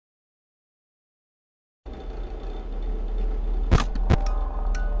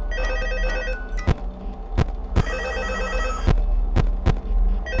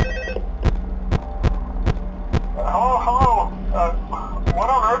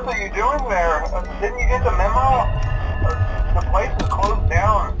earth are you doing there? Didn't you get the memo? The place is closed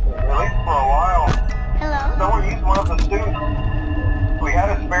down, at least for a while. Hello? Someone used one of the suits. We had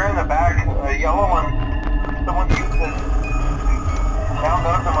a spare in the back, a yellow one. Someone used it. Now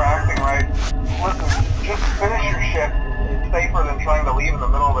none of them are acting right. Listen, just finish your shift. It's safer than trying to leave in the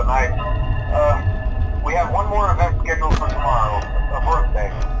middle of the night. We have one more event scheduled for tomorrow, a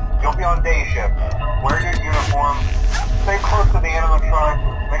birthday. You'll be on day shift. Wear your uniform. Stay close to the animatronics.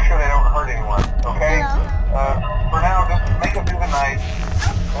 Make sure